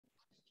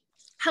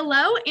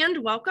Hello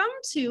and welcome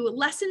to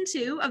Lesson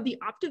 2 of the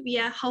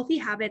OPTAVIA Healthy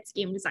Habits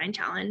Game Design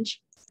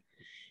Challenge.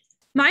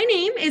 My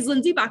name is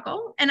Lindsay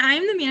Buckle, and I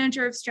am the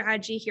Manager of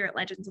Strategy here at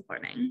Legends of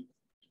Learning.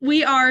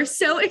 We are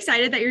so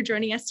excited that you're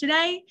joining us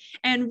today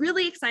and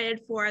really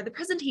excited for the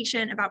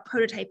presentation about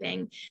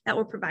prototyping that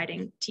we're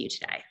providing to you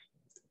today.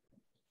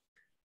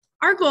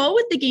 Our goal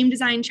with the Game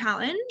Design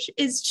Challenge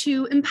is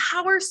to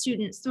empower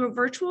students through a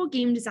virtual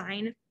game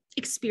design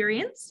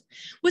experience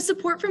with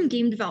support from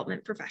game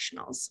development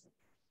professionals.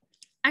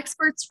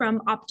 Experts from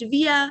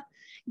OPTAVIA,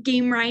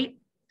 Gamewright,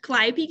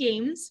 Calliope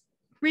Games,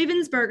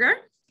 Ravensburger,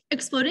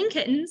 Exploding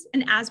Kittens,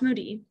 and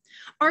Asmodee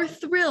are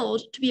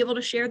thrilled to be able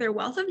to share their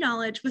wealth of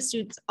knowledge with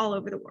students all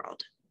over the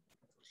world.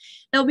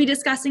 They'll be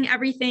discussing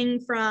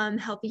everything from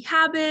healthy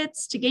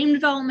habits to game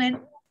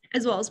development,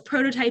 as well as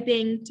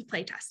prototyping to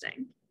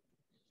playtesting.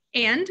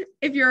 And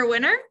if you're a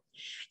winner,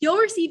 you'll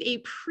receive a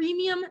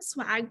premium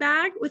swag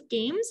bag with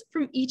games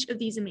from each of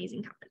these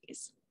amazing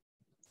companies.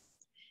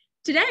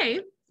 Today,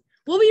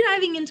 we'll be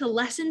diving into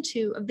Lesson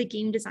 2 of the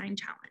Game Design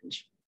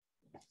Challenge.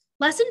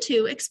 Lesson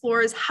 2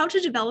 explores how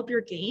to develop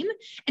your game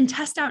and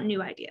test out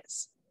new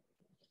ideas.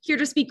 Here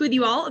to speak with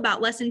you all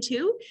about Lesson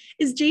 2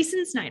 is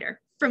Jason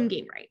Schneider from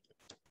Gamewright.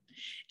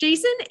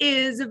 Jason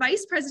is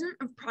Vice President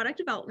of Product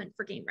Development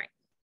for Gamewright.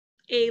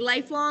 A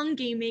lifelong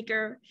game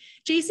maker,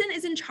 Jason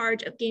is in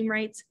charge of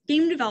Gamewright's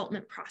game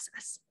development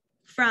process,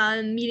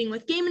 from meeting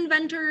with game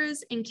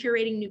inventors and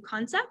curating new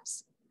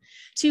concepts,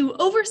 to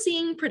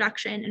overseeing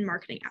production and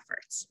marketing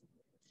efforts.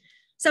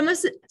 Some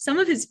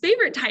of his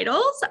favorite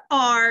titles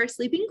are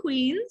Sleeping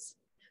Queens,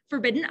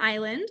 Forbidden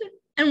Island,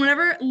 and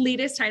whatever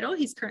latest title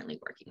he's currently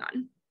working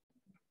on.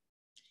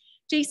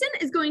 Jason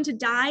is going to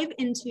dive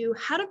into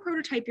how to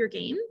prototype your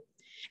game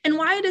and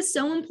why it is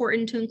so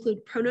important to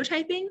include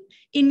prototyping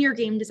in your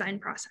game design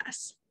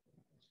process.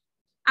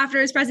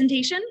 After his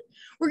presentation,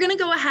 we're going to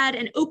go ahead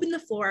and open the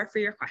floor for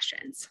your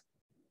questions.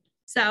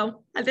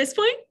 So at this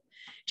point,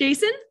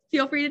 Jason,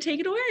 feel free to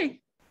take it away.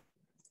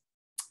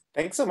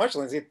 Thanks so much,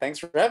 Lindsay. Thanks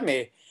for having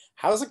me.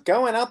 How's it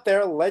going out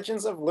there,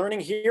 Legends of Learning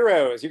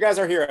heroes? You guys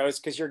are heroes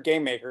because you're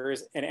game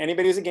makers, and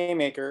anybody who's a game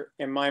maker,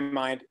 in my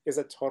mind, is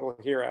a total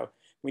hero.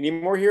 We need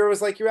more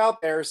heroes like you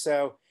out there,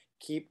 so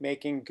keep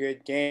making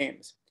good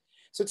games.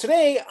 So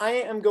today, I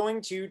am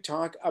going to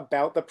talk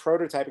about the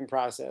prototyping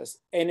process,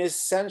 an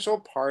essential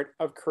part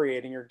of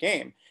creating your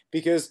game,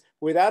 because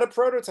without a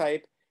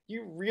prototype,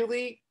 you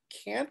really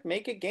can't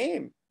make a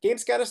game.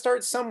 Games got to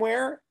start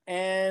somewhere,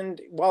 and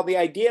while the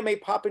idea may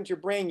pop into your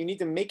brain, you need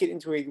to make it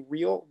into a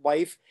real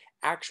life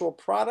actual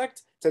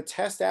product to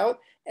test out,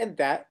 and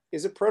that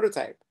is a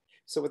prototype.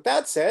 So with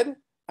that said,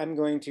 I'm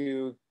going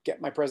to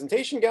get my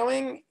presentation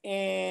going,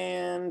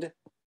 and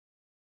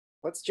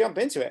let's jump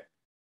into it.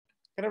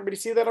 Can everybody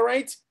see that all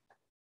right?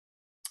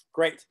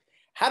 Great.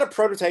 How to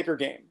prototype your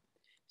game.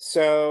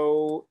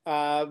 So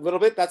a little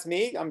bit, that's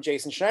me. I'm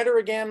Jason Schneider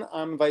again.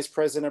 I'm Vice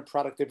President of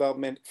Product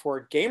Development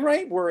for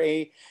Gamewright. We're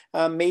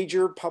a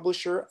major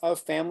publisher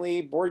of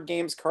family board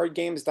games, card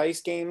games,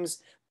 dice games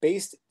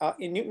based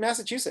in Newton,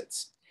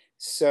 Massachusetts.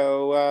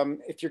 So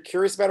if you're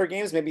curious about our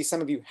games, maybe some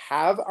of you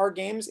have our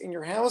games in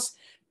your house,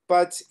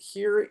 but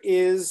here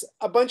is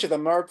a bunch of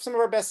them. Some of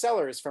our best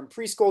sellers, from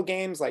preschool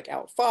games like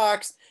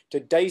Outfox to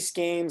dice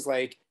games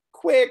like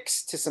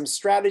Quicks to some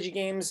strategy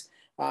games.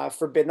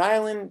 Forbidden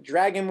Island,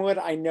 Dragonwood.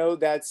 I know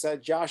that's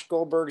Josh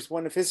Goldberg's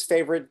one of his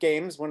favorite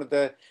games, one of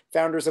the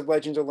founders of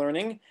Legends of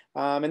Learning.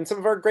 And some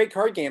of our great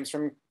card games,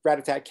 from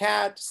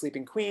Rat-a-tat-cat to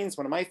Sleeping Queens,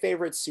 one of my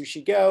favorites,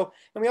 Sushi Go.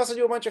 And we also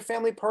do a bunch of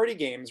family party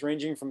games,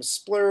 ranging from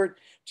Splurt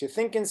to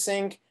Think and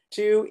Sync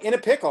to In a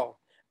Pickle.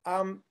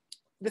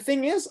 The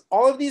thing is,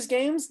 all of these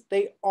games,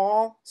 they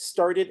all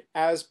started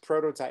as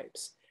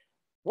prototypes.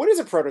 What is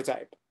a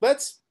prototype?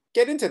 Let's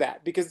get into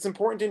that, because it's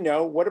important to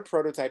know what a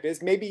prototype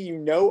is. Maybe you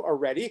know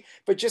already,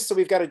 but just so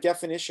we've got a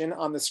definition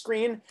on the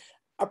screen,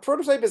 a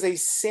prototype is a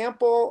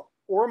sample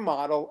or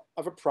model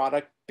of a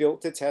product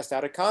built to test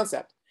out a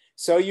concept.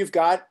 So you've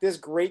got this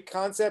great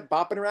concept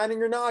bopping around in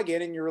your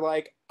noggin, and you're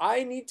like,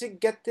 I need to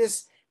get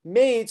this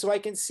made so I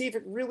can see if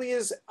it really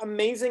is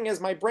amazing as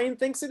my brain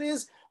thinks it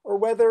is, or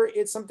whether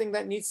it's something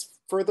that needs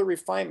further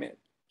refinement.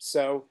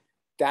 So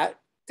that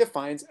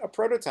defines a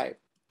prototype.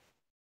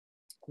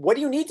 What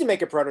do you need to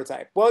make a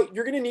prototype? Well,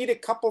 you're going to need a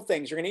couple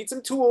things. You're going to need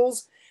some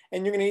tools,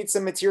 and you're going to need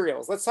some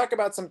materials. Let's talk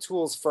about some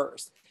tools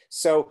first.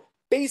 So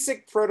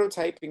basic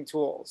prototyping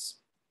tools.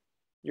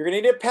 You're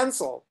going to need a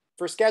pencil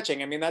for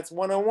sketching. I mean, that's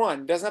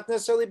 101. Doesn't have to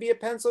necessarily be a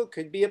pencil.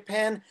 Could be a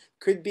pen.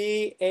 Could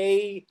be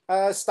a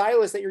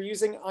stylus that you're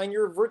using on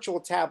your virtual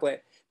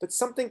tablet. But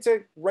something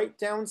to write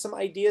down some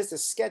ideas, to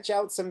sketch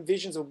out some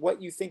visions of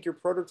what you think your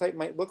prototype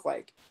might look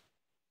like.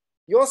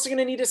 You're also going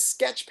to need a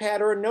sketch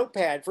pad or a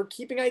notepad for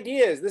keeping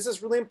ideas. This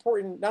is really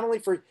important, not only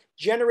for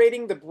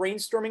generating the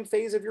brainstorming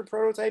phase of your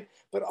prototype,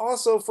 but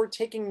also for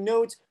taking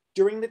notes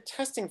during the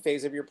testing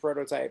phase of your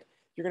prototype.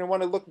 You're going to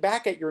want to look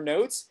back at your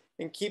notes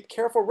and keep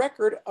careful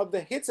record of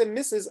the hits and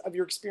misses of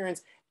your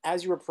experience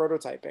as you were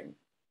prototyping.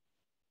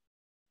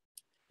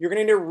 You're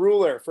going to need a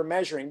ruler for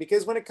measuring,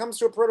 because when it comes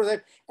to a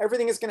prototype,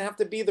 everything is going to have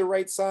to be the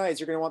right size.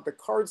 You're going to want the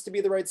cards to be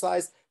the right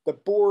size, the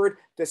board,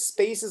 the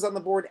spaces on the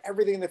board,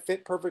 everything to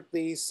fit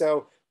perfectly.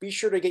 So be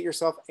sure to get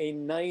yourself a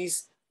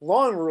nice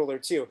long ruler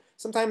too.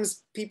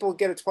 Sometimes people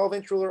get a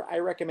 12-inch ruler. I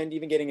recommend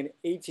even getting an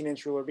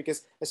 18-inch ruler,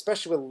 because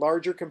especially with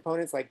larger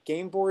components like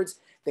game boards,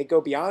 they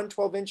go beyond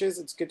 12 inches.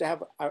 It's good to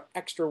have an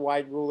extra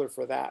wide ruler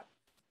for that.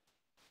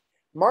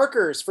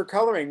 Markers for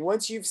coloring.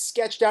 Once you've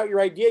sketched out your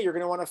idea, you're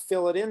going to want to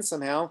fill it in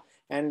somehow.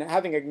 And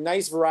having a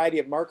nice variety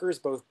of markers,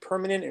 both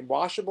permanent and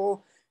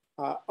washable,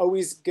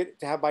 always good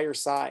to have by your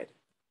side.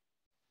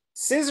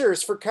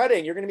 Scissors for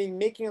cutting. You're going to be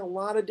making a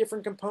lot of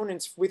different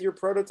components with your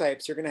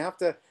prototypes. You're going to have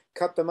to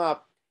cut them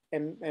up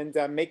and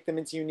make them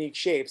into unique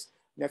shapes.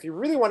 Now, if you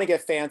really want to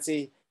get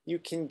fancy, you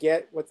can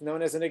get what's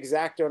known as an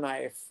X-Acto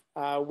knife,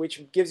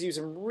 which gives you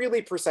some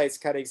really precise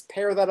cuttings.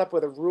 Pair that up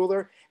with a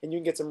ruler, and you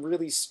can get some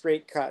really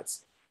straight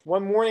cuts.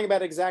 One warning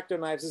about X-Acto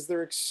knives is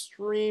they're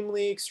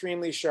extremely,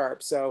 extremely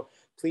sharp. So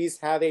please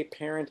have a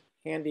parent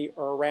handy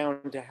or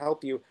around to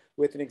help you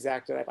with an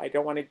X-Acto knife. I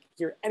don't want to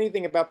hear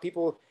anything about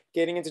people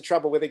getting into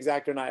trouble with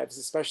X-Acto knives,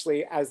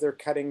 especially as they're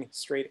cutting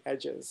straight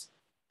edges.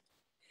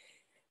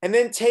 And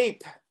then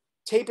tape.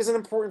 Tape is an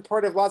important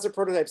part of lots of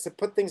prototypes to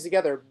put things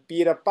together,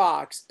 be it a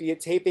box, be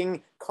it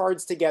taping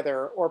cards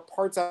together or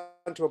parts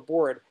onto a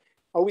board.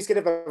 Always get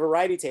a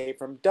variety tape,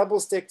 from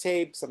double stick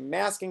tape, some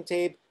masking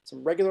tape,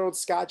 some regular old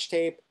Scotch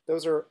tape.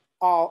 Those are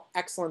all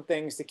excellent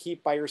things to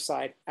keep by your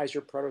side as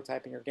you're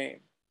prototyping your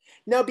game.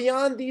 Now,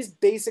 beyond these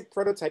basic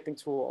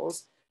prototyping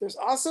tools, there's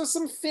also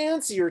some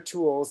fancier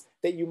tools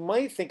that you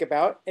might think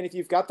about, and if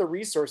you've got the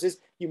resources,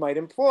 you might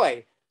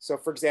employ. So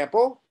for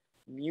example,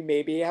 you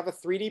maybe have a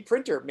 3D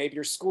printer. Maybe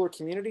your school or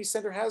community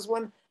center has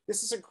one.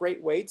 This is a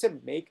great way to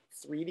make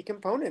 3D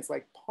components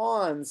like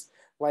pawns,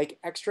 like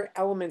extra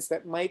elements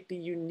that might be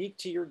unique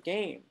to your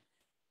game.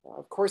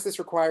 Of course, this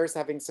requires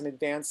having some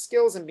advanced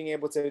skills and being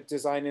able to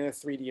design in a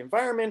 3D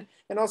environment,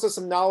 and also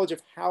some knowledge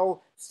of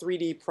how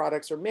 3D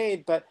products are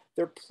made, but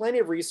there are plenty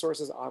of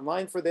resources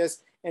online for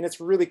this, and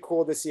it's really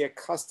cool to see a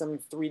custom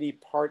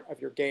 3D part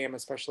of your game,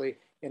 especially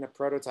in a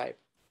prototype.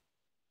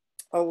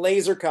 A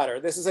laser cutter.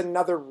 This is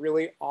another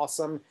really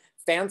awesome,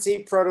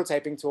 fancy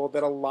prototyping tool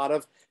that a lot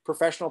of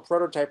professional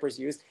prototypers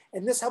use,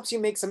 and this helps you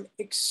make some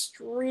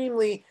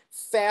extremely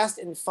fast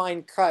and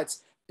fine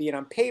cuts, be it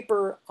on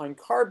paper, on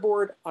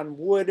cardboard, on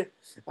wood.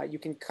 You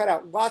can cut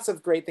out lots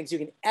of great things. You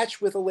can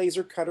etch with a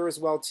laser cutter as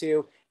well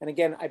too. And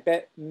again, I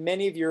bet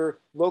many of your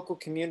local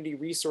community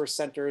resource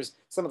centers,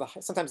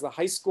 sometimes the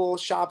high school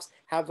shops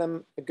have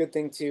them, a good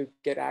thing to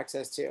get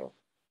access to.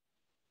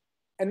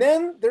 And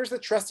then there's the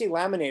trusty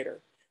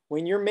laminator.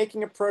 When you're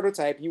making a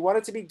prototype, you want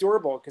it to be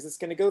durable because it's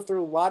going to go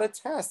through a lot of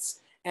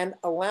tests. And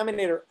a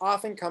laminator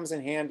often comes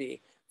in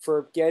handy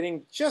for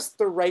getting just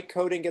the right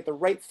coating, get the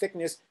right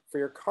thickness for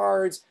your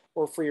cards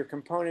or for your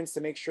components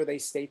to make sure they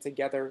stay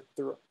together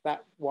through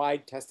that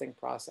wide testing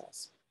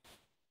process.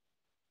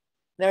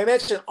 Now, I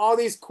mentioned all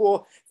these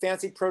cool,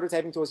 fancy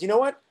prototyping tools. You know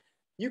what?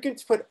 You can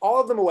put all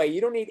of them away.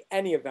 You don't need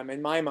any of them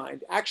in my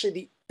mind. Actually,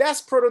 the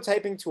best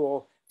prototyping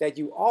tool that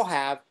you all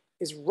have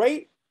is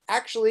right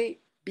actually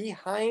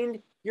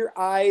behind your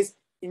eyes,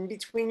 in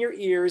between your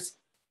ears.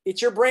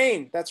 It's your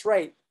brain. That's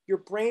right. Your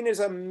brain is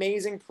an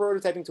amazing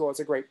prototyping tool. It's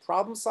a great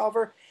problem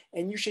solver,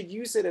 and you should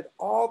use it at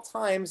all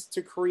times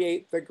to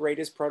create the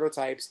greatest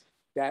prototypes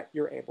that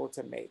you're able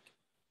to make.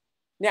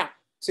 Now,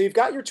 so you've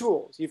got your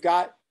tools. You've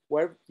got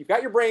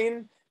your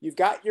brain. You've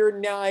got your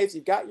knives.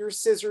 You've got your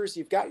scissors.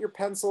 You've got your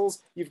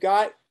pencils. You've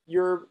got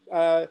your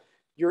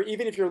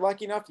even if you're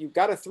lucky enough, you've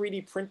got a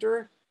 3D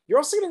printer. You're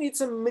also going to need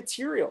some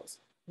materials.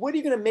 What are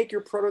you going to make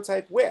your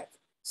prototype with?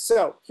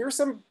 So here's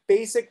some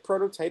basic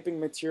prototyping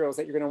materials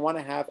that you're going to want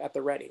to have at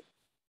the ready.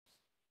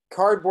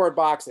 Cardboard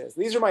boxes.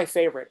 These are my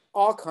favorite,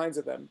 all kinds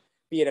of them.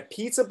 Be it a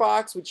pizza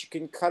box, which you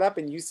can cut up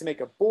and use to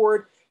make a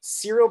board.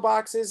 Cereal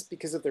boxes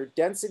because of their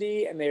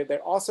density and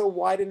they're also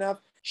wide enough.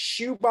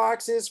 Shoe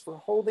boxes for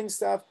holding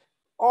stuff.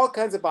 All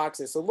kinds of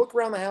boxes. So look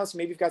around the house.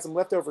 Maybe you've got some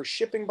leftover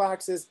shipping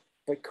boxes,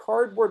 but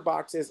cardboard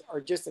boxes are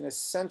just an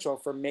essential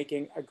for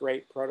making a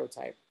great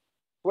prototype.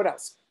 What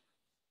else?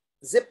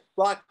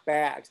 Ziploc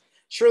bags.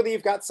 Surely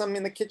you've got some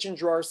in the kitchen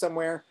drawer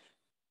somewhere.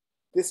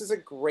 This is a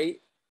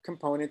great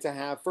component to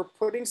have for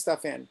putting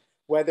stuff in,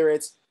 whether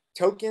it's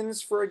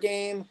tokens for a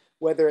game,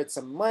 whether it's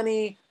some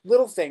money,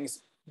 little things,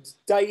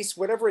 dice,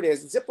 whatever it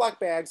is. Ziploc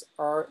bags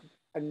are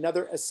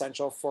another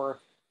essential for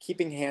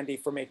keeping handy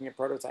for making a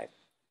prototype.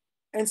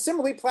 And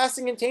similarly,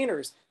 plastic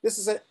containers. This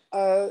is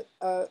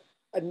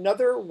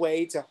another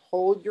way to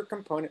hold your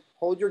component,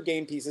 hold your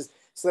game pieces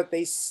so that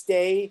they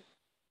stay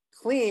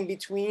clean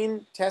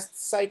between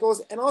test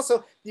cycles, and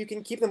also you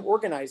can keep them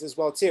organized as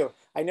well too.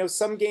 I know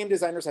some game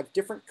designers have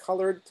different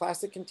colored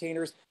plastic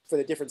containers for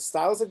the different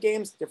styles of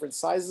games, different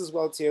sizes as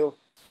well too.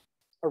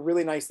 A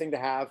really nice thing to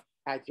have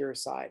at your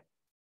side.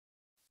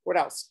 What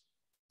else?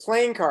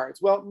 Playing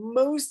cards. Well,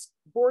 most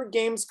board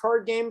games,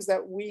 card games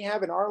that we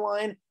have in our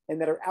line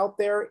and that are out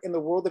there in the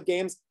world of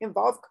games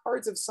involve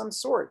cards of some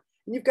sort.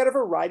 And you've got a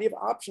variety of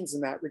options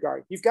in that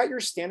regard. You've got your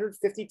standard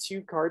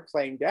 52 card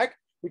playing deck,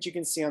 which you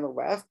can see on the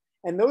left.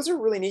 And those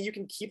are really neat. You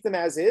can keep them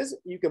as is.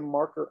 You can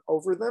marker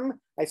over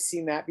them. I've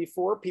seen that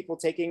before. People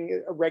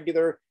taking a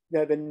regular,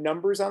 the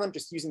numbers on them,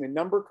 just using the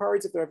number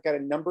cards if they've got a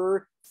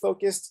number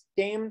focused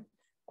game.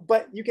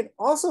 But you can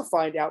also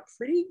find out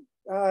pretty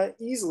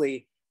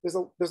easily, there's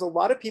a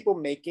lot of people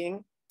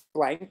making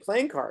blank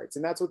playing cards.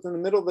 And that's what's in the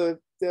middle of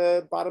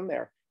the bottom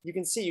there. You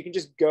can see, you can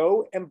just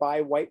go and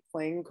buy white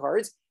playing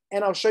cards.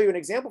 And I'll show you an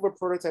example of a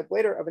prototype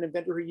later of an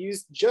inventor who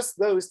used just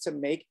those to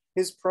make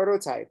his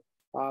prototype.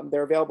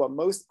 They're available at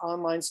most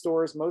online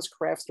stores. Most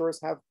craft stores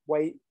have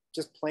white,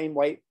 just plain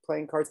white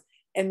playing cards.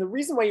 And the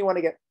reason why you want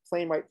to get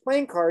plain white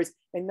playing cards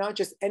and not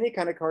just any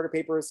kind of card or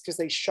paper is because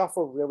they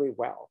shuffle really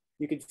well.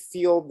 You can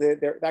feel the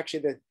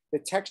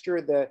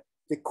texture,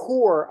 the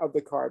core of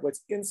the card,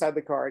 what's inside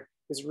the card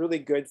is really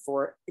good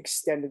for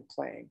extended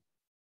playing.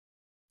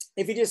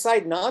 If you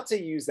decide not to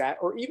use that,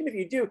 or even if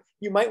you do,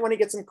 you might want to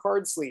get some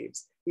card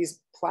sleeves.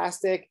 These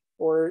plastic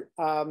or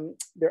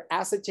they're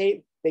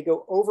acetate, they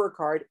go over a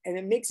card, and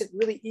it makes it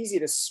really easy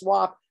to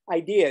swap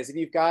ideas. If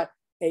you've got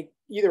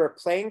either a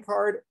playing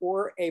card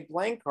or a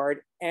blank card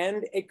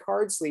and a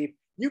card sleeve,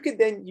 you could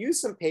then use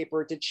some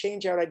paper to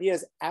change out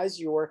ideas as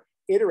you're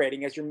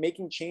iterating, as you're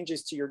making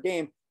changes to your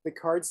game. The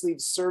card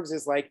sleeve serves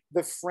as like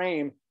the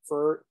frame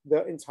for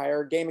the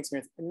entire game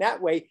experience. And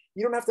that way,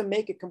 you don't have to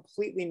make a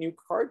completely new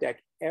card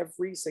deck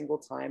every single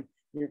time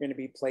you're going to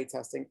be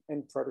playtesting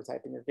and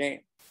prototyping your game.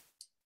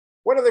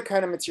 What other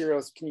kind of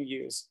materials can you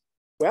use?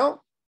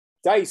 Well,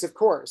 dice, of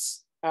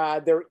course.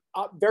 They're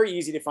very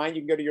easy to find.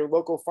 You can go to your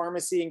local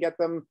pharmacy and get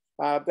them.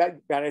 That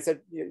I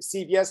said,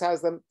 CVS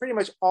has them. Pretty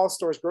much all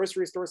stores,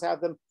 grocery stores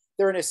have them.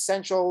 They're an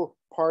essential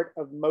part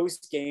of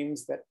most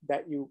games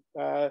that you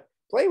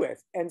play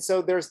with. And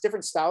so there's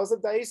different styles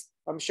of dice.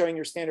 I'm showing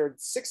your standard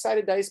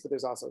 6-sided dice, but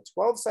there's also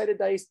 12-sided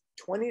dice,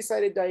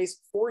 20-sided dice,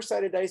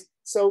 4-sided dice.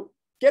 So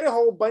get a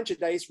whole bunch of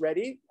dice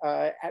ready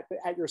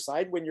at your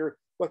side when you're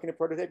looking at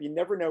prototype. You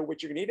never know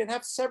what you're gonna need, and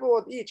have several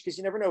of each, because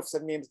you never know if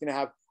some game's gonna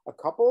have a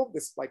couple.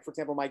 This, like for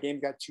example, my game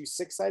got 2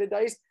 6-sided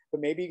dice, but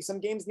maybe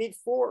some games need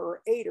 4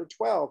 or 8 or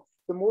 12.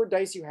 The more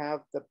dice you have,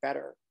 the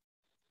better.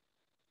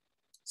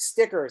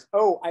 Stickers.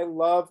 Oh, I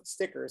love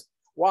stickers.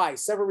 Why?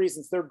 Several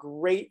reasons. They're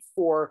great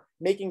for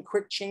making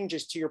quick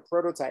changes to your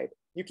prototype.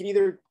 You can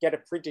either get a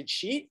printed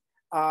sheet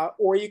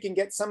or you can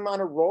get some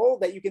on a roll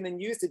that you can then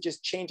use to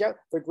just change out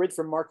the grid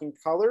for marking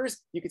colors.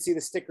 You can see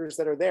the stickers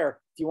that are there.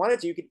 If you wanted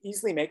to, you could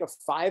easily make a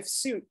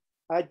 5-suit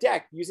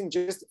deck using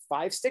just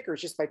 5 stickers,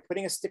 just by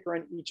putting a sticker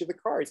on each of the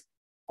cards.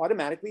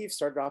 Automatically, you've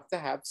started off to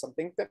have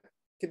something that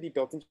could be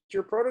built into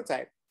your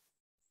prototype.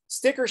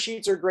 Sticker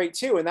sheets are great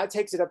too, and that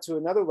takes it up to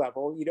another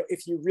level. You know,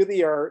 if you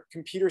really are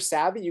computer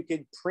savvy, you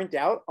could print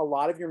out a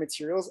lot of your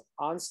materials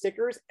on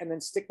stickers and then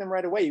stick them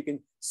right away. You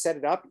can set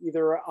it up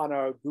either on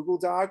a Google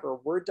Doc or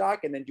Word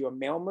doc and then do a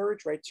mail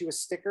merge right to a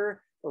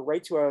sticker or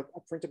right to a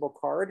printable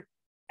card.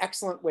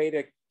 Excellent way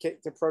to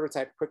get to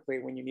prototype quickly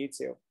when you need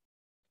to.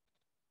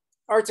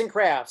 Arts and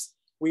crafts.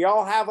 We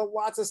all have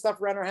lots of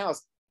stuff around our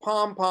house.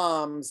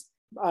 Pom-poms,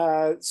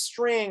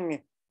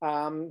 string,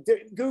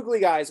 googly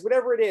guys,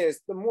 whatever it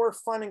is. The more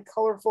fun and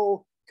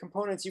colorful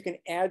components you can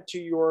add to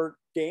your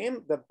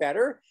game, the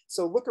better.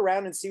 So look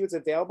around and see what's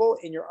available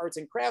in your arts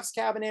and crafts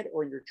cabinet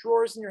or in your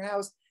drawers in your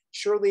house.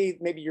 Surely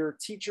maybe your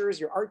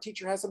art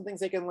teacher has some things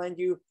they can lend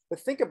you, but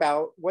think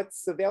about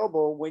what's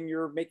available when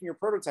you're making your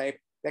prototype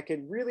that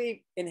can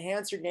really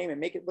enhance your game and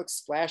make it look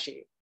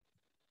splashy.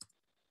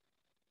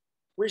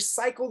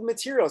 Recycled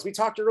materials. We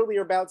talked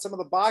earlier about some of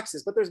the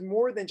boxes, but there's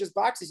more than just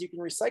boxes you can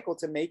recycle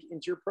to make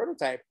into your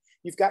prototype.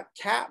 You've got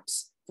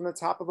caps from the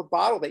top of a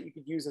bottle that you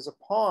could use as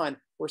a pawn,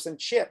 or some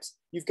chips.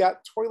 You've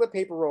got toilet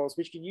paper rolls,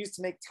 which you can use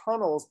to make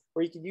tunnels,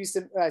 or you could use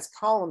them as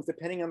columns,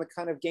 depending on the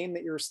kind of game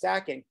that you're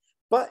stacking.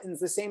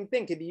 Buttons, the same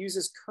thing, can be used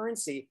as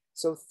currency.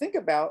 So think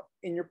about,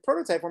 in your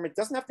prototype form, it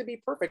doesn't have to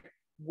be perfect.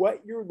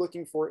 What you're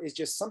looking for is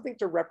just something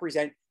to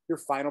represent your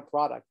final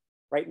product.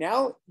 Right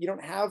now, you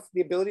don't have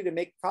the ability to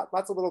make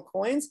lots of little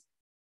coins.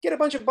 Get a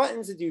bunch of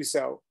buttons to do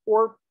so,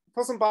 or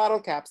pull some bottle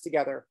caps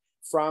together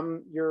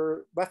from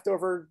your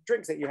leftover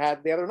drinks that you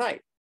had the other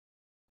night.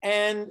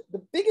 And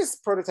the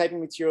biggest prototyping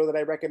material that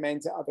I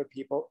recommend to other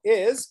people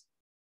is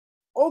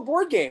old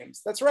board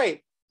games. That's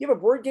right. You have a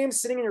board game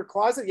sitting in your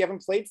closet you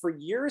haven't played for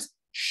years.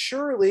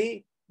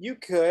 Surely you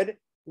could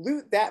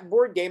loot that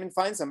board game and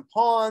find some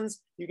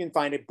pawns. You can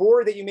find a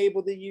board that you may be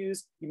able to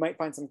use. You might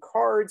find some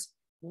cards.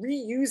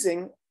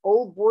 Reusing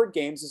old board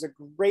games is a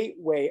great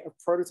way of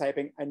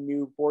prototyping a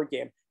new board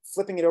game.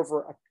 Flipping it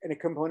over and a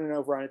component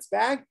over on its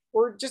bag,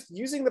 or just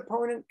using the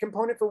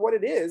component for what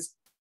it is,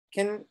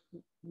 can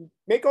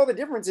make all the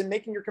difference in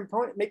making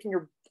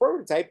your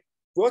prototype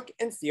look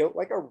and feel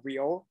like a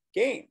real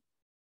game.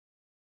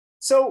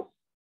 So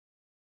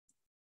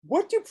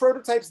what do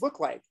prototypes look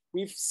like?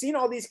 We've seen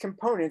all these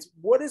components.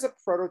 What is a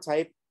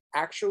prototype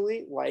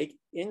actually like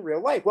in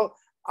real life? Well,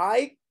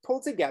 I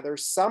pulled together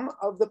some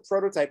of the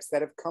prototypes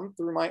that have come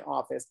through my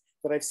office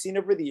that I've seen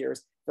over the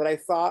years that I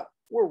thought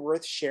were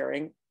worth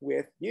sharing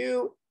with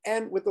you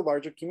and with the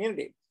larger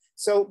community.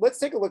 So let's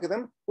take a look at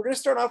them. We're going to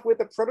start off with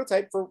a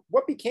prototype for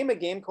what became a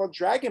game called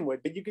Dragonwood.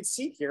 But you can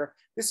see here,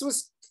 this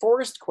was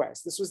Forest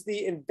Quest. This was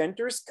the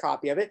inventor's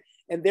copy of it.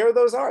 And there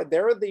those are.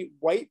 There are the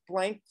white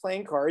blank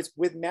playing cards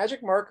with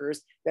magic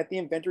markers that the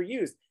inventor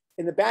used.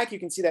 In the back, you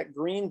can see that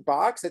green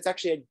box. That's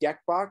actually a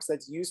deck box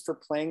that's used for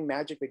playing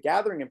Magic the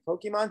Gathering and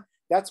Pokemon.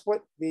 That's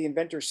what the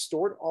inventor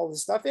stored all the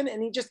stuff in.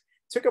 And he just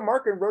took a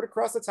marker and wrote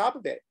across the top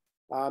of it.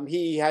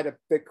 He had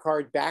the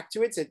card back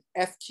to it, said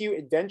FQ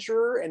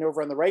Adventurer, and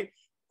over on the right,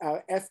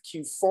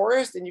 FQ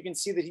Forest. And you can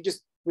see that he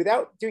just,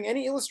 without doing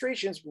any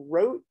illustrations,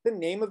 wrote the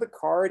name of the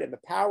card and the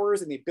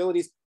powers and the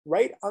abilities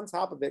right on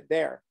top of it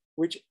there,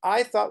 which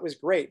I thought was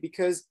great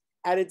because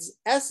at its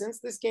essence,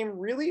 this game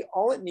really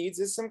all it needs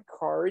is some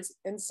cards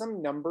and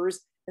some numbers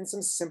and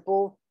some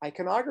simple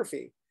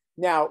iconography.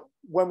 Now,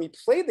 when we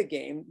played the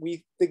game,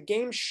 the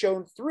game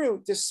shone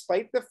through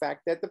despite the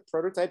fact that the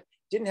prototype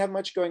didn't have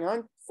much going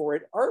on for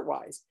it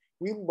art-wise.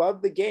 We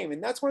love the game.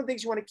 And that's one of the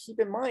things you want to keep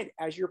in mind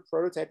as you're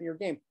prototyping your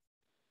game.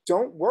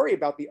 Don't worry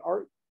about the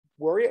art,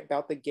 worry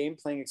about the game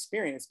playing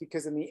experience,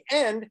 because in the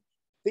end,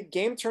 the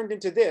game turned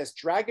into this,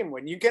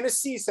 Dragonwood. You're going to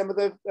see some of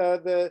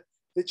the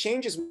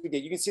changes we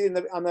did. You can see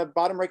on the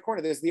bottom right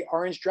corner, there's the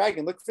orange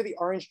dragon. Look for the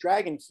orange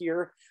dragon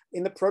here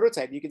in the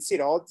prototype. You can see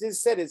it. All it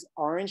said is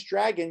orange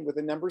dragon with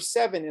a number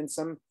 7 and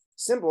some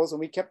symbols. And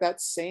we kept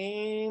that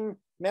same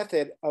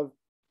method of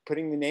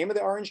putting the name of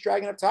the orange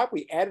dragon up top.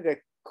 We added a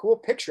cool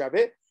picture of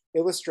it,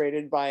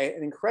 illustrated by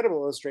an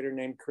incredible illustrator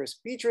named Chris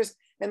Beatrice.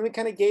 And we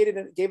kind of gave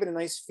it a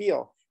nice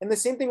feel. And the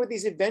same thing with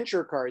these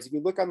adventure cards. If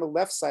you look on the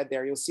left side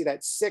there, you'll see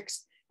that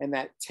 6 and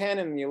that 10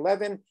 and the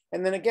 11.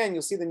 And then again,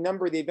 you'll see the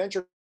number of the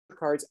adventure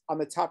cards on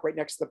the top right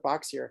next to the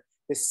box here,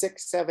 the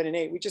 6, 7, and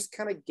 8. We just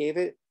kind of gave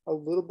it a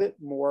little bit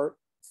more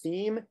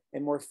theme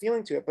and more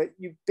feeling to it. But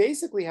you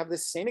basically have the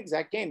same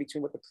exact game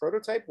between what the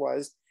prototype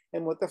was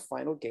and what the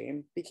final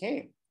game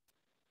became.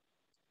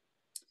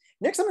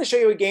 Next, I'm going to show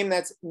you a game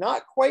that's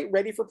not quite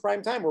ready for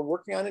prime time. We're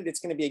working on it.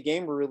 It's going to be a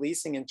game we're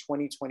releasing in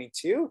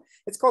 2022.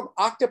 It's called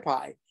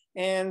Octopi.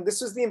 And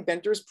this was the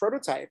inventor's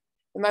prototype.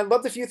 And I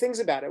loved a few things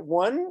about it.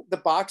 One, the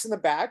box in the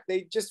back,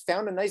 they just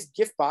found a nice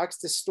gift box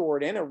to store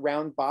it in, a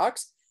round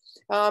box.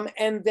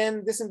 And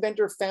then this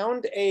inventor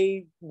found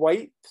a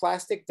white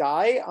plastic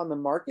die on the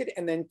market,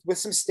 and then with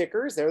some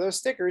stickers, there are those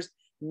stickers,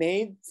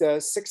 made the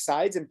 6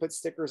 sides and put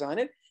stickers on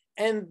it.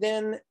 And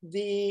then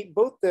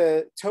both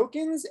the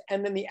tokens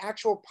and then the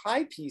actual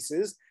pie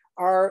pieces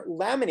are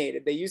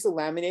laminated. They use the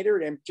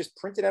laminator and just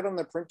print it out on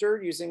the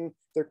printer using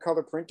their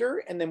color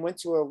printer, and then went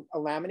to a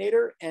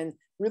laminator and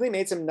really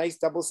made some nice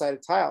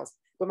double-sided tiles.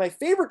 But my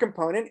favorite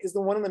component is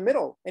the one in the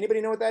middle.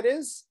 Anybody know what that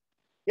is?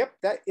 Yep,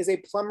 that is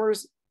a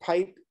plumber's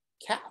pipe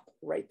cap,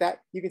 right? That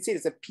you can see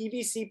it's a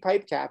PVC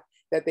pipe cap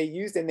that they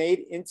used and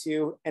made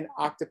into an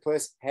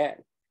octopus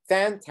head.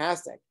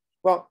 Fantastic.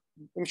 Well,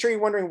 I'm sure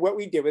you're wondering what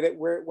we did with it,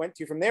 where it went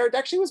to from there. It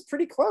actually was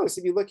pretty close.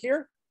 If you look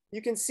here,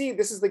 you can see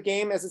this is the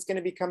game as it's going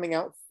to be coming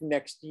out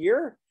next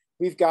year.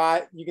 We've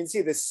got, you can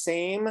see the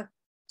same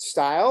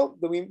style,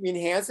 but we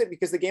enhanced it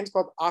because the game's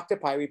called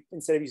Octopi.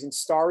 Instead of using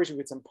stars, we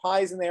put some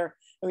pies in there,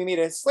 and we made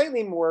a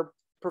slightly more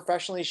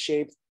professionally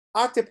shaped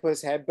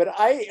octopus head. But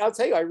I'll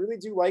tell you, I really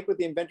do like what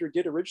the inventor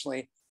did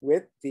originally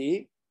with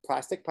the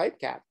plastic pipe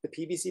cap, the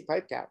PVC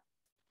pipe cap.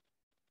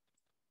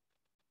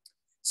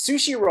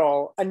 Sushi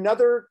Roll,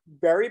 another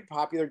very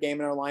popular game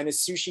in our line, is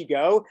Sushi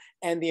Go.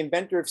 And the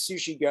inventor of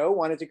Sushi Go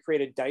wanted to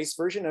create a dice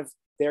version of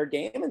their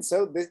game. And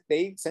so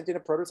they sent in a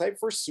prototype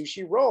for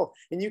Sushi Roll.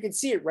 And you can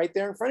see it right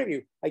there in front of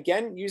you.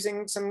 Again,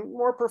 using some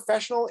more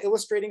professional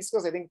illustrating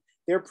skills. I think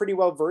they're pretty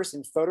well versed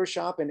in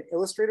Photoshop and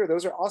Illustrator.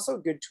 Those are also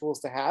good tools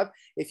to have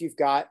if you've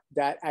got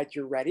that at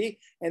your ready.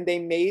 And they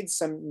made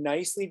some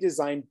nicely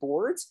designed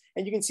boards.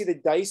 And you can see the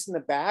dice in the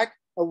back,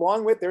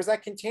 along with, there's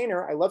that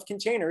container. I love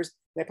containers.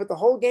 And I put the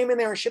whole game in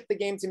there and shipped the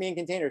game to me in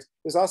containers.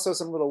 There's also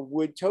some little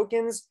wood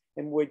tokens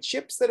and wood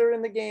chips that are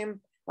in the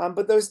game.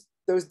 But those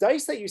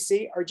dice that you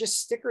see are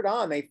just stickered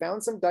on. They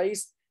found some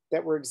dice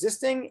that were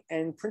existing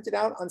and printed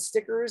out on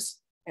stickers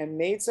and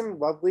made some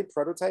lovely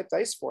prototype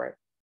dice for it.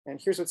 And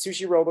here's what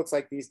Sushi Roll looks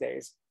like these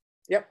days.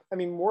 Yep, I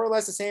mean, more or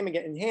less the same,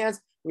 again,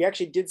 enhanced. We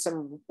actually did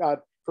some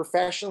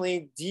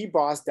professionally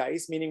debossed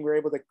dice, meaning we're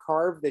able to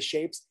carve the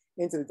shapes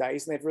into the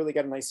dice, and they've really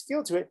got a nice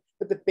feel to it.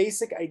 But the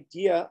basic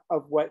idea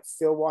of what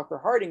Phil Walker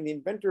Harding, the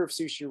inventor of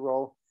Sushi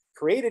Roll,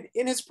 created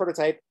in his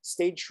prototype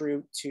stayed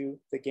true to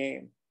the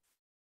game.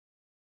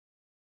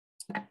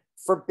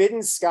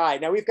 Forbidden Sky.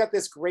 Now we've got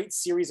this great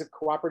series of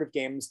cooperative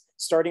games,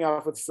 starting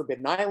off with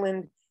Forbidden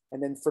Island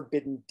and then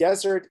Forbidden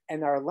Desert.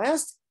 And our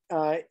last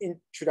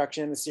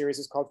introduction in the series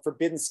is called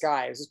Forbidden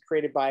Sky. This was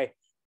created by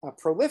a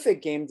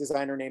prolific game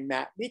designer named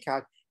Matt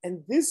Leacock.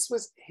 And this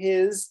was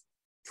his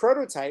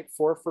prototype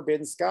for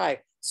Forbidden Sky.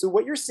 So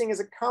what you're seeing is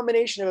a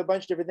combination of a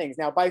bunch of different things.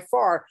 Now, by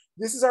far,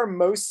 this is our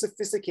most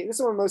sophisticated, this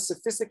is one of the most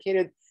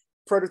sophisticated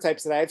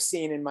prototypes that I've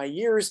seen in my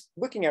years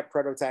looking at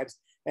prototypes.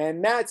 And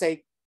Matt's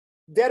a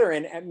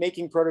veteran at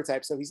making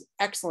prototypes, so he's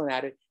excellent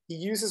at it. He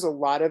uses a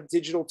lot of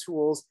digital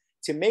tools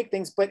to make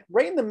things. But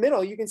right in the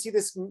middle, you can see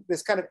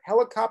this kind of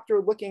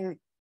helicopter looking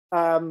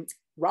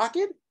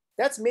rocket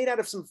that's made out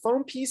of some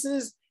foam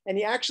pieces. And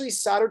he actually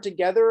soldered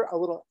together a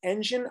little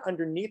engine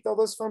underneath all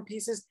those foam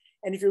pieces.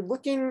 And if you're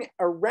looking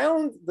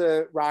around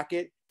the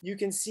rocket, you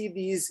can see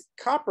these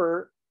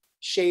copper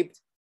shaped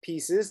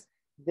pieces.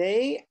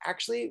 They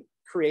actually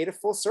create a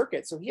full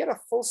circuit. So he had a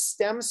full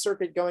stem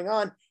circuit going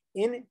on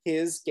in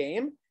his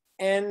game.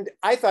 And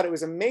I thought it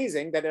was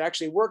amazing that it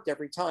actually worked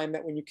every time,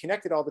 that when you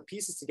connected all the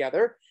pieces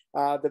together,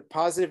 the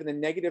positive and the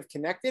negative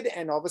connected,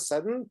 and all of a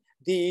sudden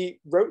the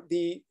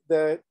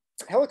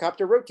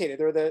helicopter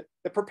rotated, or the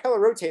propeller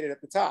rotated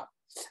at the top.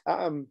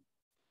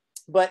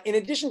 But in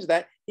addition to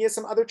that, he has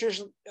some other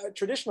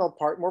traditional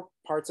more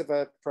parts of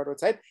a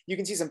prototype. You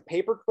can see some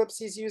paper clips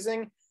he's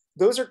using.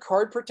 Those are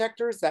card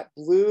protectors, that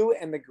blue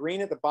and the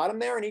green at the bottom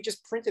there. And he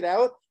just printed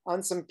out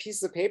on some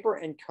pieces of paper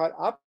and cut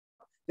up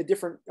the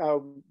different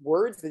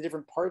words, the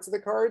different parts of the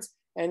cards.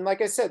 And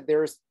like I said,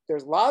 there's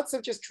lots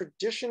of just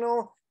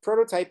traditional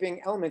prototyping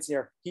elements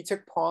here. He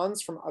took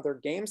pawns from other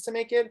games to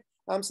make it.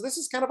 So this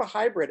is kind of a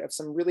hybrid of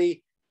some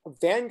really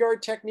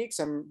vanguard techniques,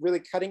 some really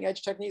cutting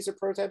edge techniques of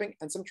prototyping,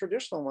 and some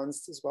traditional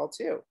ones as well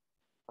too.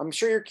 I'm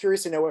sure you're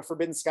curious to know what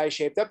Forbidden Sky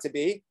shaped up to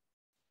be.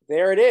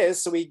 There it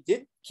is. So we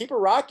did keep a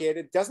rocket.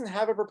 It doesn't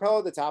have a propeller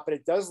at the top, but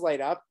it does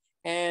light up.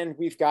 And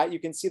we've got, you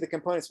can see the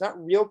components,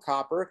 not real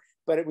copper,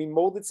 but we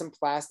molded some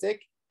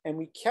plastic, and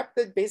we kept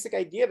the basic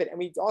idea of it. And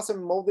we also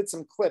molded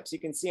some clips. You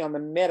can see on the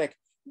medic,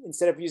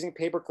 instead of using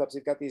paper clips,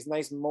 we've got these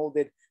nice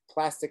molded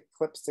plastic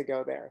clips to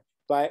go there.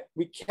 But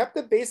we kept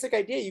the basic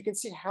idea. You can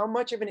see how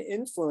much of an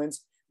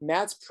influence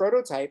Matt's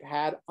prototype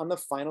had on the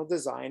final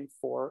design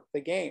for the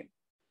game.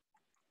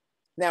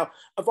 Now,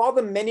 of all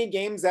the many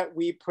games that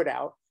we put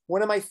out,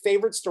 one of my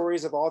favorite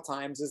stories of all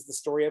times is the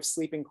story of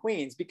Sleeping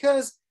Queens,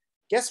 because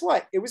guess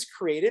what? It was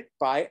created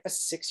by a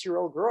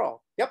 6-year-old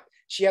girl. Yep,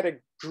 she had a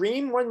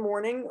dream one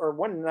morning or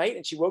one night,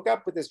 and she woke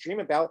up with this dream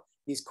about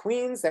these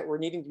queens that were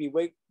needing to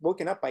be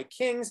woken up by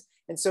kings.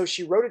 And so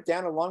she wrote it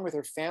down along with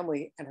her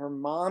family, and her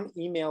mom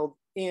emailed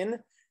in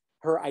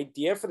her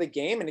idea for the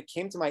game, and it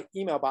came to my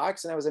email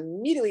box, and I was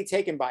immediately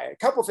taken by it.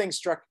 A couple things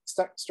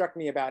struck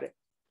me about it.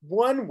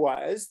 One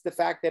was the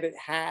fact that it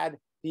had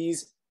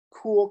these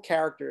cool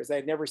characters that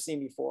I'd never seen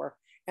before.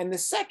 And the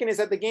second is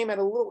that the game had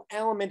a little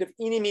element of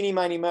eeny, meeny,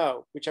 miny,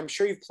 mo, which I'm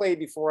sure you've played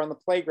before on the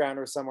playground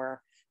or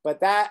somewhere. But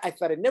that, I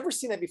thought I'd never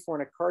seen that before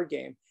in a card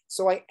game.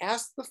 So I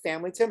asked the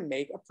family to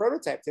make a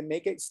prototype, to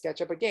make it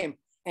sketch up a game.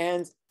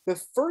 And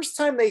the first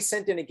time they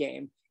sent in a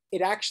game,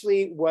 it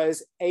actually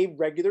was a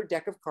regular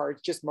deck of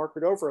cards, just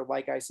markered over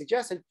like I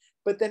suggested.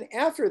 But then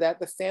after that,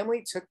 the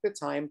family took the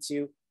time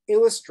to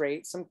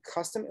illustrate some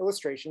custom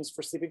illustrations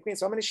for Sleeping Queens.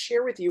 So I'm going to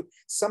share with you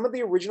some of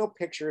the original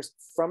pictures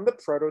from the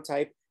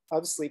prototype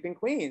of Sleeping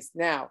Queens.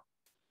 Now,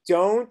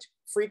 don't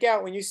freak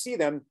out when you see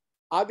them.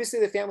 Obviously,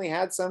 the family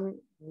had some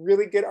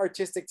really good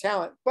artistic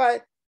talent,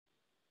 but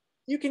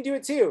you can do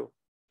it too.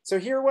 So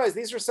here it was.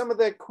 These are some of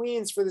the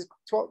queens for the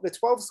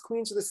 12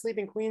 queens for the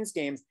Sleeping Queens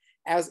games,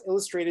 as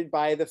illustrated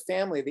by the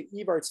family, the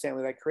Evarts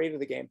family that created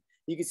the game.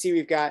 You can see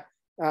we've got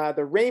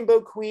the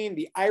Rainbow Queen,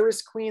 the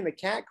Iris Queen, the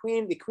Cat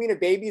Queen, the Queen of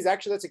Babies.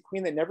 Actually, that's a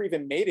queen that never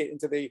even made it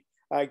into the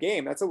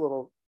game. That's a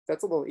little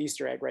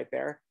Easter egg right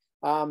there.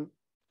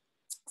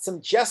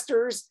 Some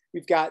jesters.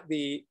 We've got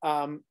the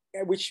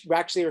which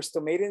actually are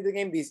still made into the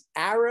game. These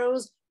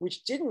arrows,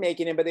 which didn't make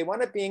it in, but they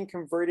wound up being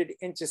converted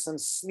into some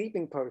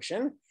sleeping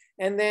potion.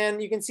 And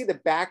then you can see the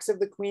backs of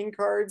the queen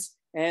cards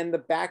and the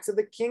backs of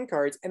the king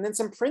cards, and then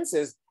some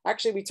princes.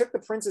 Actually, we took the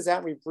princes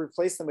out and we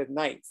replaced them with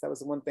knights. That was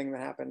the one thing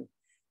that happened.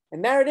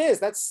 And there it is.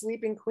 That's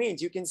Sleeping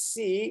Queens. You can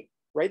see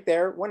right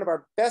there, one of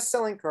our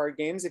best-selling card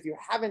games. If you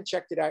haven't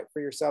checked it out for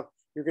yourself,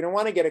 you're going to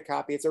want to get a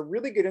copy. It's a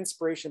really good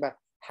inspiration about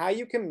how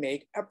you can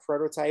make a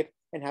prototype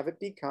and have it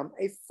become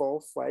a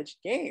full-fledged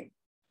game.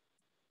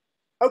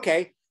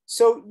 Okay,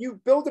 so you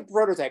build a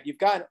prototype. You've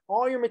got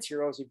all your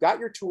materials, you've got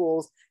your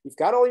tools, you've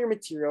got all your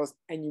materials,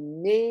 and you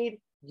made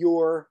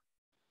your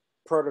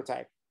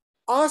prototype.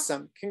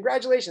 Awesome,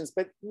 congratulations.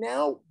 But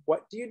now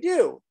what do you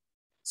do?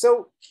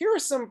 So here are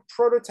some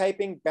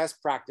prototyping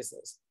best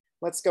practices.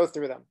 Let's go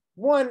through them.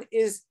 One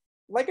is,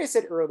 like I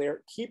said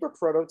earlier, keep a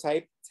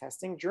prototype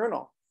testing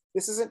journal.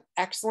 This is an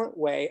excellent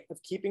way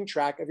of keeping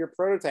track of your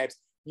prototypes.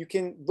 You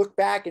can look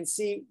back and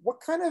see what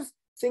kind of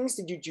things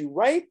did you do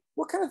right?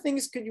 What kind of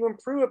things could you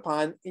improve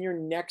upon in your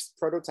next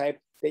prototype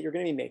that you're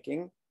going to be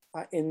making,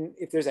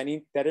 if there's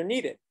any that are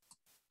needed?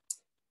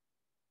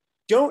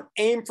 Don't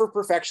aim for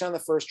perfection on the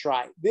first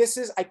try. This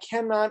is, I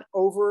cannot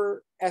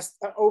overstate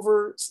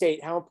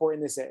how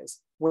important this is.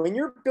 When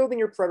you're building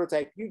your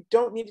prototype, you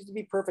don't need it to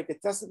be perfect.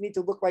 It doesn't need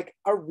to look like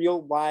a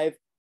real live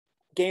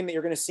game that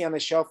you're going to see on the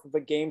shelf of a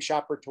game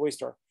shop or toy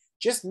store.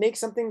 Just make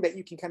something that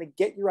you can kind of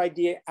get your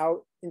idea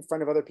out in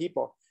front of other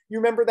people. You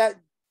remember that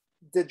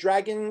the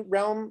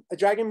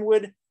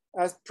Dragonwood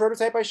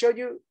prototype I showed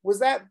you? Was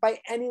that by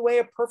any way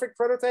a perfect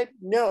prototype?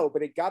 No,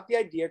 but it got the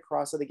idea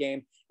across of the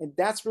game. And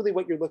that's really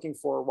what you're looking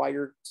for while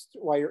you're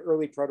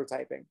early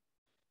prototyping.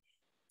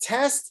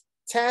 Test,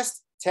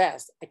 test,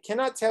 test. I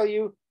cannot tell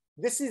you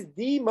This is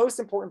the most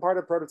important part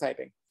of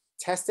prototyping,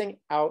 testing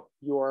out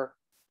your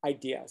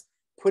ideas,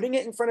 putting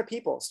it in front of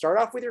people. Start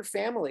off with your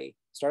family.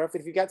 Start off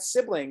with if you've got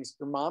siblings,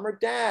 your mom or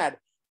dad,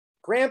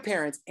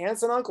 grandparents,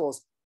 aunts and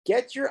uncles.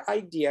 Get your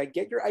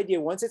idea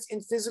once it's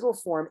in physical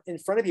form in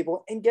front of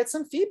people and get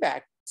some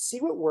feedback. See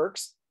what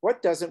works,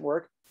 what doesn't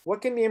work,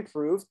 what can be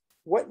improved,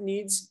 what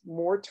needs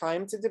more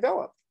time to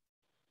develop.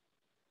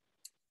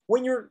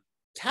 When you're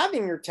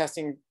having your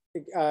testing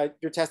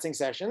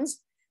sessions,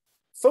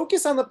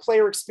 focus on the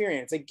player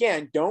experience.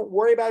 Again, don't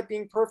worry about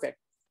being perfect.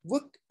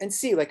 Look and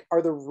see, like,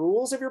 are the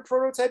rules of your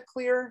prototype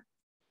clear?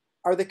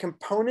 Are the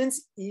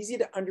components easy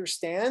to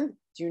understand?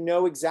 Do you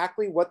know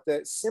exactly what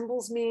the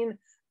symbols mean?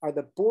 Are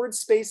the board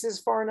spaces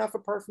far enough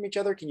apart from each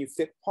other? Can you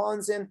fit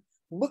pawns in?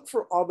 Look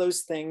for all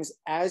those things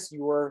as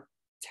you're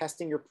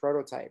testing your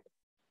prototype.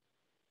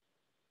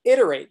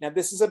 Iterate. Now,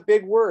 this is a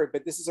big word,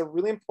 but this is a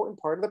really important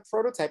part of the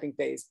prototyping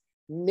phase.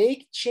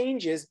 Make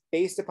changes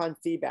based upon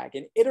feedback.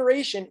 An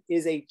iteration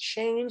is a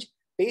change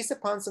based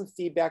upon some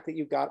feedback that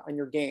you got on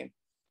your game.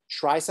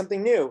 Try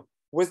something new.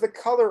 Was the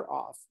color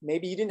off?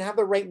 Maybe you didn't have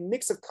the right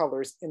mix of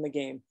colors in the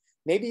game.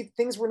 Maybe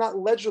things were not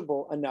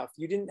legible enough.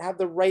 You didn't have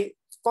the right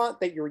font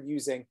that you were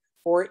using,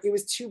 or it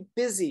was too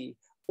busy,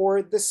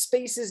 or the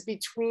spaces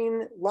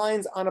between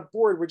lines on a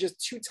board were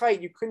just too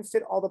tight. You couldn't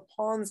fit all the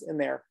pawns in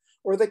there,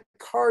 or the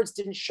cards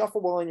didn't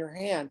shuffle well in your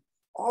hand.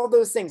 All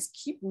those things.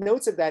 Keep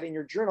notes of that in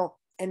your journal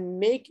and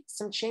make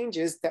some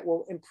changes that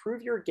will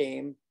improve your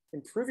game,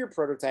 improve your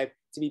prototype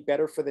to be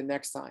better for the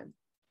next time.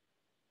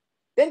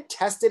 Then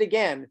test it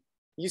again.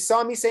 You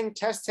saw me saying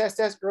test, test,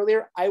 test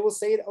earlier. I will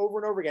say it over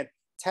and over again.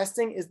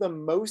 Testing is the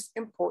most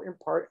important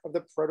part of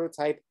the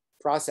prototype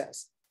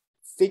process.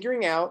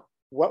 Figuring out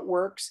what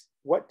works,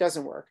 what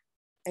doesn't work,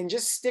 and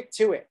just stick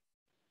to it.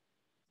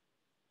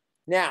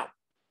 Now,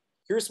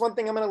 here's one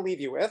thing I'm going to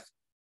leave you with.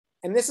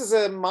 And this is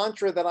a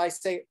mantra that I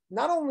say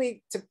not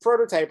only to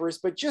prototypers,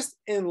 but just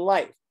in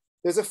life.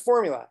 There's a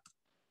formula.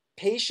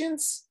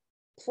 Patience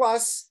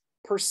plus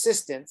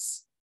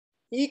persistence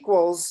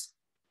equals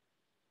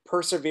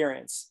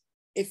perseverance.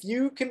 If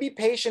you can be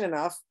patient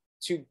enough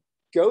to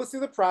go through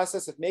the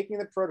process of making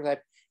the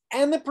prototype,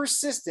 and the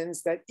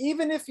persistence that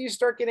even if you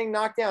start getting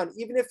knocked down,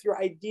 even if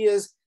your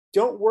ideas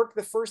don't work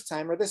the first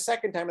time or the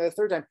second time or the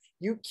third time,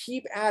 you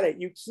keep at it,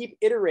 you keep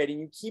iterating,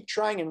 you keep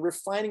trying and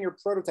refining your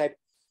prototype,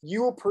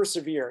 you will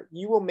persevere.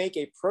 You will make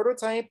a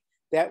prototype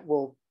that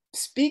will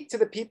speak to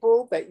the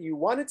people that you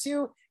want it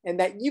to and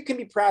that you can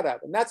be proud of.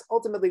 And that's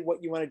ultimately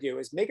what you want to do,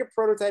 is make a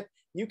prototype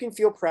you can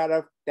feel proud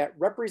of that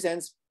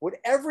represents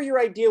whatever your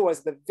idea was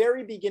at the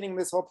very beginning of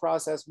this whole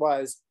process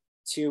was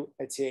to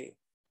a T.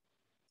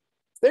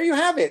 There you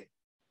have it.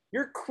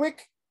 Your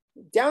quick,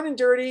 down and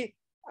dirty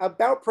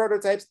about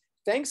prototypes.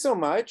 Thanks so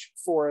much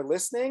for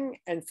listening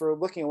and for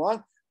looking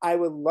along. I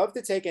would love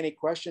to take any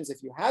questions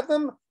if you have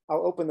them.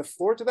 I'll open the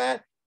floor to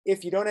that.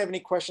 If you don't have any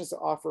questions to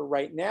offer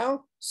right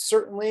now,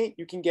 certainly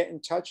you can get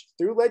in touch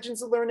through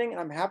Legends of Learning, and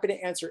I'm happy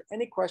to answer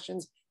any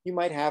questions you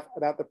might have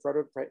about the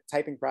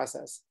prototyping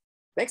process.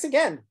 Thanks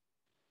again.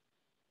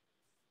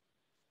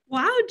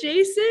 Wow,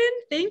 Jason,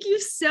 thank you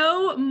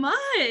so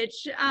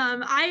much.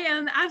 I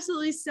am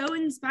absolutely so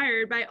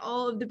inspired by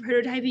all of the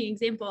prototyping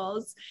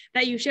examples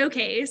that you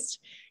showcased,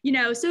 you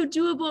know, so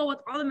doable with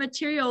all the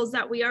materials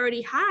that we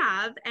already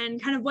have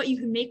and kind of what you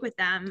can make with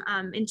them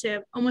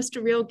into almost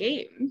a real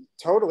game.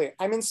 Totally.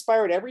 I'm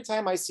inspired every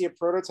time I see a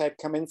prototype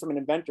come in from an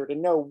inventor to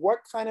know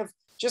what kind of,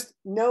 just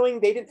knowing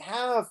they didn't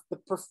have the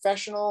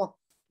professional,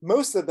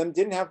 most of them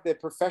didn't have the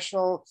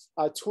professional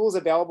tools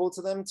available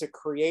to them to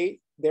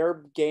create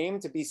their game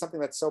to be something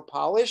that's so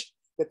polished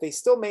that they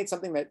still made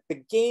something that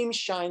the game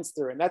shines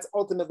through. And that's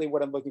ultimately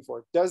what I'm looking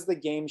for. Does the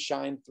game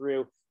shine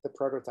through the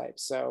prototype?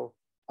 So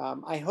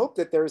I hope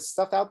that there's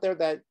stuff out there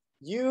that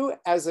you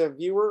as a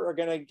viewer are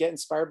going to get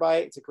inspired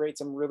by to create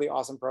some really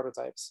awesome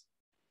prototypes.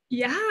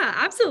 Yeah,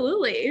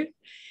 absolutely.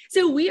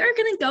 So we are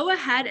going to go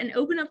ahead and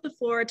open up the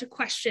floor to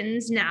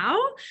questions now.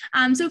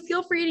 So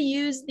feel free to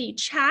use the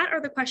chat or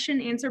the question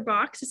and answer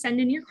box to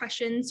send in your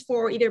questions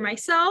for either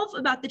myself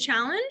about the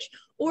challenge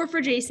or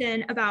for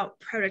Jason about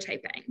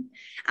prototyping.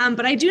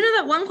 But I do know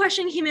that one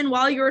question came in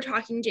while you were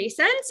talking,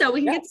 Jason, so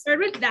we can get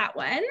started with that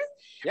one.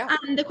 Yeah.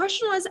 The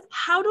question was,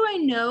 how do I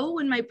know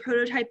when my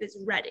prototype is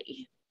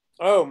ready?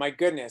 Oh my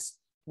goodness.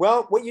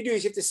 Well, what you do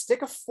is you have to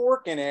stick a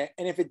fork in it,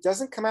 and if it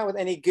doesn't come out with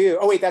any goo,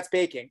 oh wait, that's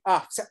baking.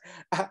 It's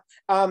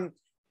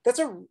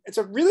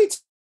a really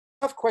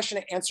tough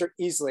question to answer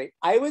easily.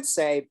 I would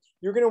say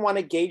you're going to want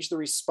to gauge the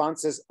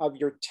responses of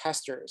your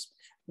testers.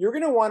 You're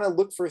going to want to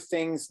look for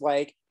things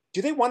like,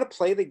 do they want to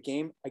play the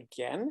game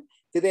again?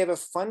 Do they have a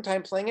fun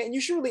time playing it? And you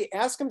should really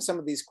ask them some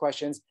of these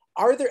questions.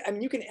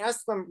 You can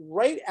ask them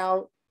right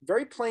out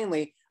very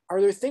plainly, are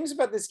there things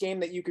about this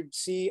game that you could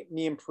see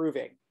me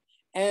improving?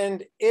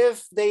 And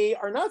if they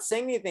are not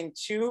saying anything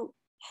too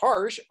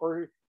harsh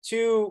or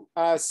too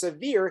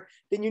severe,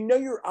 then you know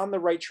you're on the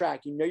right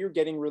track. You know you're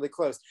getting really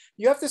close.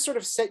 You have to sort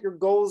of set your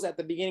goals at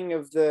the beginning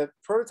of the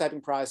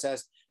prototyping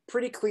process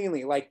pretty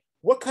cleanly. Like,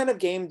 what kind of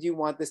game do you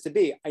want this to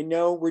be? I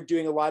know we're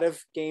doing a lot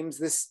of games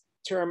this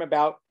term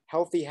about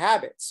healthy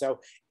habits. So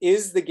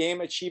is the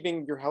game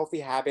achieving your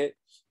healthy habit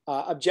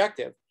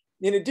objective?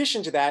 In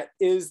addition to that,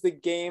 does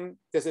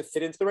it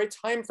fit into the right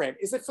time frame?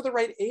 Is it for the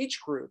right age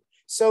group?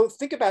 So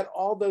think about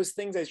all those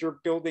things as you're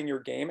building your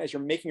game, as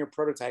you're making your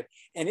prototype.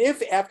 And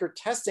if after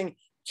testing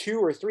 2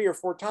 or 3 or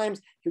 4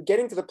 times, you're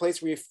getting to the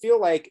place where you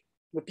feel like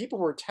the people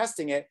who are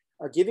testing it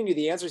are giving you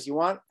the answers you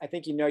want, I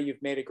think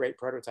you've made a great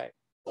prototype.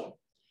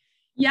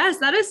 Yes,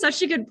 that is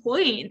such a good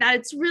point, that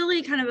it's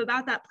really kind of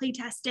about that play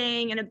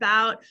testing and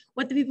about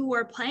what the people who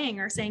are playing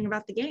are saying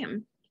about the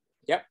game.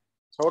 Yep,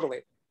 totally.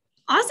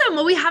 Awesome.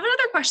 Well, we have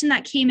another question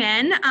that came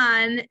in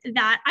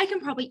that I can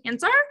probably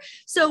answer.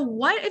 So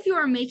what if you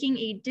are making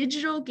a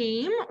digital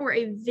game or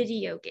a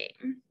video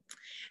game?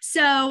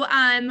 So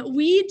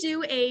we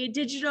do a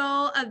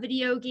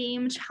video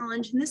game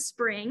challenge in the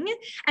spring.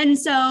 And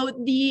so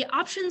the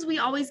options we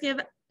always give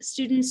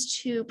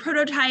students to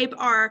prototype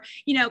are,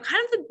 kind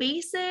of the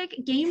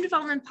basic game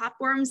development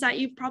platforms that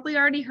you've probably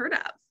already heard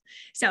of.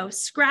 So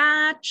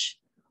Scratch,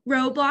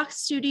 Roblox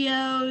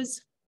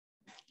Studios,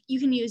 you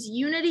can use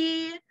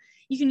Unity,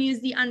 you can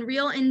use the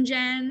Unreal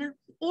Engine,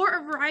 or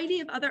a variety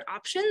of other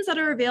options that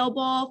are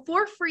available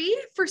for free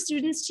for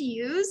students to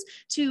use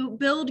to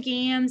build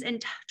games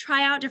and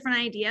try out different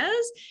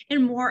ideas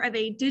in more of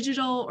a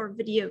digital or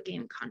video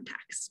game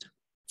context.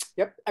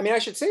 Yep. I mean, I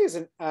should say as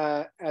an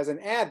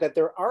ad that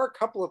there are a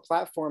couple of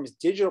platforms,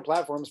 digital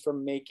platforms for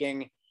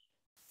making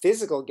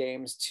physical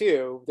games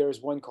too.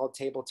 There's one called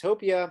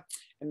TabletOPIA,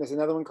 and there's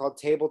another one called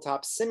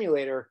Tabletop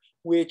Simulator,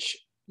 which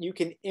you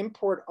can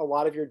import a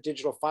lot of your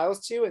digital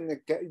files to, and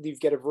you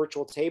get a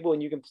virtual table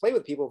and you can play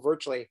with people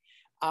virtually.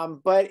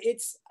 But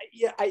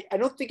I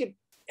don't think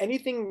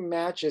anything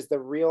matches the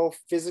real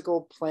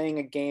physical playing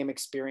a game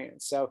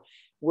experience. So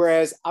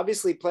whereas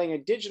obviously playing a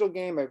digital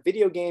game, a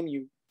video game,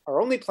 you are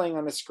only playing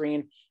on the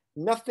screen,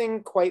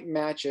 nothing quite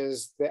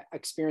matches the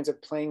experience of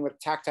playing with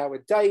tactile,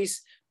 with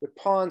dice, with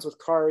pawns, with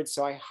cards.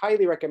 So I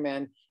highly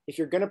recommend, if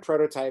you're going to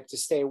prototype, to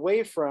stay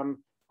away from,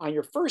 on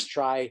your first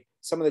try,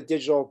 some of the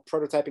digital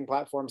prototyping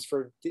platforms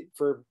for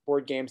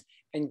board games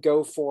and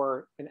go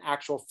for an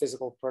actual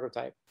physical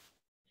prototype.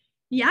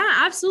 Yeah,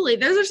 absolutely.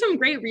 Those are some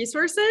great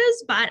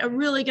resources, but a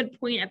really good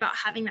point about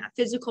having that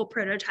physical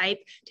prototype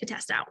to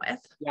test out with.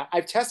 Yeah,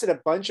 I've tested a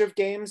bunch of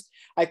games.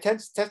 I've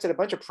tested a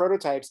bunch of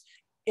prototypes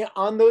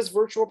on those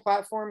virtual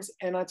platforms,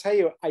 and I'll tell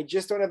you, I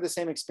just don't have the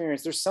same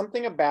experience. There's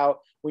something about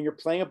when you're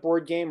playing a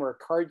board game or a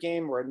card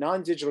game or a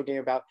non-digital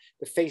game about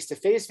the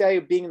face-to-face value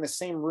of being in the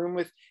same room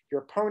with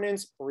your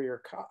opponents or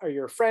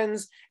your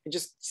friends, and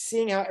just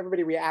seeing how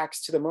everybody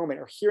reacts to the moment,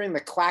 or hearing the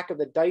clack of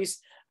the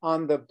dice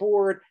on the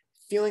board,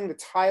 feeling the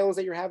tiles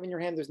that you have in your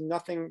hand. There's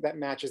nothing that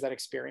matches that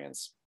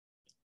experience.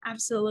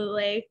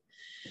 Absolutely.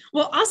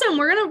 Well, awesome.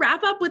 We're going to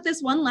wrap up with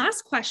this one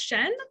last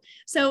question.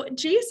 So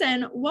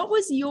Jason, what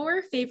was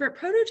your favorite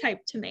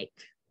prototype to make?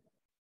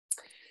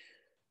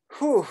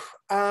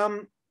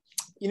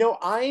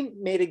 I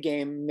made a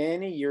game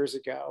many years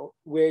ago,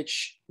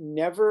 which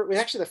was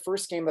actually the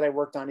first game that I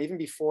worked on, even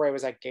before I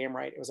was at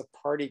Gamewright. It was a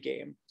party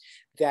game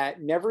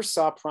that never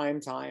saw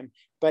prime time,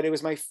 but it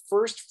was my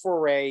first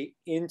foray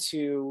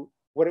into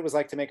what it was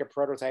like to make a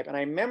prototype. And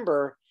I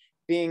remember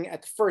being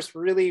at first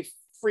really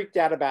freaked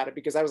out about it,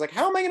 because I was like,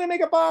 how am I going to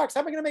make a box?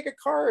 How am I going to make a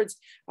cards?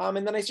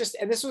 And then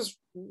this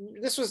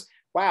was,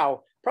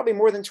 wow, probably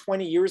more than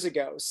 20 years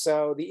ago.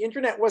 So the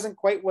internet wasn't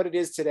quite what it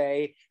is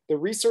today. The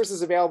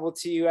resources available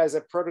to you as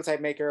a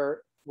prototype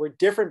maker were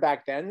different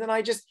back then. And then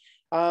I just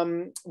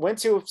went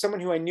to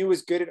someone who I knew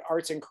was good at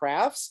arts and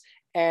crafts,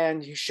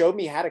 and he showed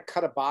me how to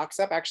cut a box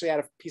up, actually out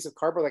of a piece of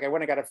cardboard. Like I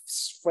went and got a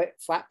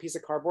flat piece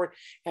of cardboard,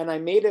 and I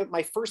made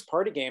my first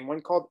party game,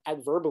 one called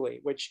Adverbally,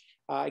 which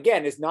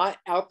again is not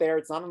out there,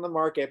 it's not on the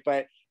market,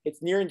 but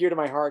it's near and dear to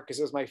my heart because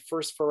it was my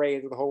first foray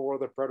into the whole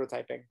world of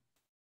prototyping.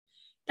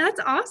 That's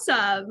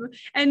awesome.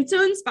 And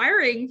so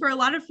inspiring for a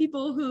lot of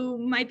people who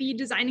might be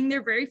designing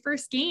their very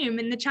first game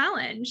in the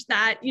challenge,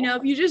 that,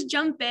 if you just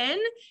jump in,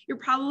 you're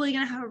probably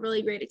going to have a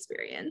really great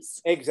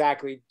experience.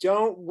 Exactly.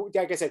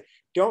 Like I said,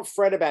 don't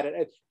fret about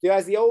it.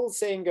 As the old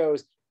saying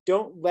goes,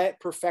 don't let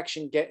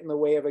perfection get in the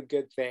way of a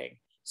good thing.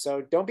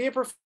 So don't be a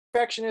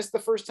perfectionist the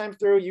first time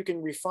through. You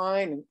can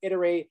refine and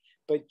iterate,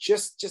 but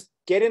just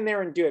get in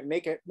there and do it.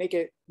 Make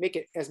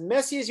it as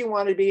messy as you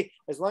want it to be,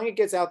 as long as it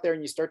gets out there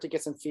and you start to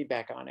get some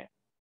feedback on it.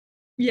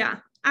 Yeah,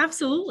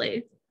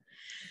 absolutely.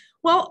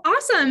 Well,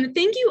 awesome.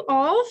 Thank you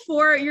all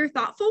for your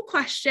thoughtful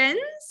questions.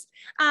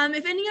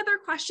 If any other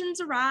questions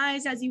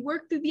arise as you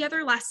work through the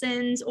other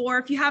lessons, or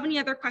if you have any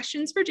other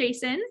questions for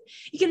Jason,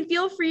 you can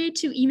feel free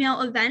to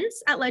email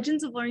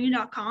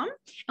events@legendsoflearning.com,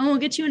 and we'll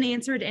get you an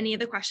answer to any of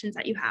the questions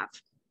that you have.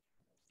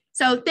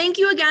 So thank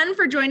you again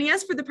for joining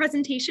us for the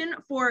presentation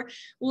for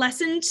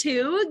Lesson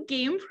 2,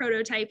 Game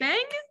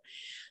Prototyping.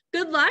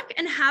 Good luck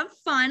and have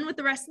fun with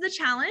the rest of the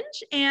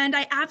challenge. And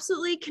I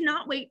absolutely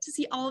cannot wait to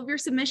see all of your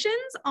submissions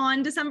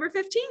on December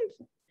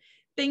 15th.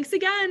 Thanks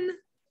again.